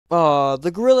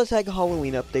The Gorilla Tag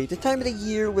Halloween update. The time of the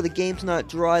year where the game's not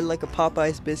dry like a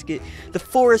Popeye's biscuit, the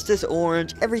forest is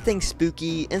orange, everything's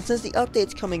spooky, and since the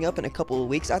update's coming up in a couple of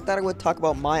weeks, I thought I would talk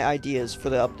about my ideas for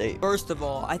the update. First of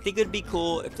all, I think it'd be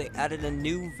cool if they added a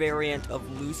new variant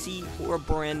of Lucy or a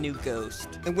brand new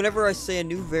ghost. And whenever I say a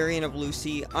new variant of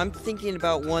Lucy, I'm thinking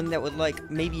about one that would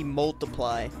maybe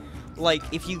multiply. Like,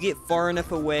 if you get far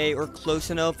enough away or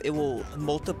close enough, it will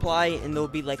multiply, and there'll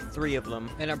be 3 of them.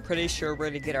 And I'm pretty sure we're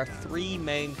gonna get our 3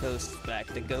 main ghosts back.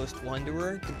 The Ghost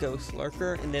Wanderer, the Ghost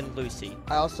Lurker, and then Lucy.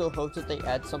 I also hope that they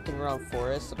add something around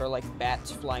forests that are like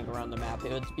bats flying around the map.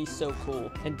 It would be so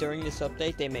cool. And during this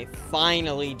update, they may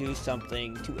finally do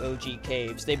something to OG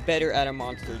Caves. They better add a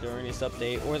monster during this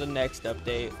update, or the next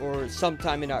update, or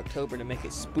sometime in October to make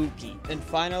it spooky. And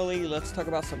finally, let's talk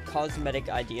about some cosmetic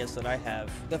ideas that I have.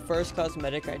 The first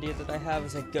cosmetic idea that I have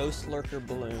is a Ghost Lurker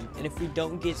balloon, and if we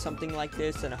don't get something like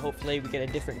this, then hopefully we get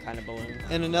a different kind of balloon.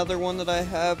 And another one that I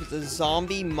have is a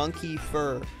zombie monkey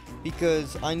fur,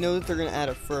 because I know that they're gonna add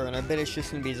a fur, and I bet it's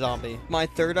just gonna be zombie. My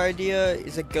third idea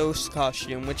is a ghost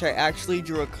costume, which I actually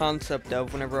drew a concept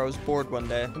of whenever I was bored one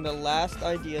day. And the last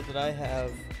idea that I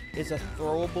have is a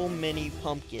throwable mini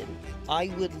pumpkin. I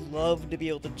would love to be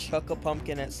able to chuck a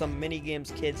pumpkin at some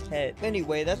minigames kid's head.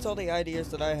 Anyway, that's all the ideas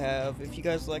that I have. If you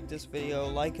guys like this video,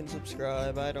 like and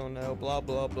subscribe, I don't know, blah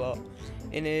blah blah.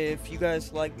 And if you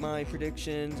guys like my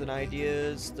predictions and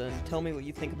ideas, then tell me what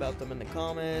you think about them in the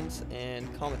comments, and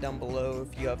comment down below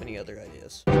if you have any other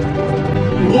ideas.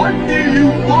 What do you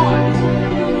want?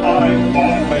 I'm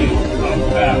always the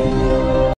best.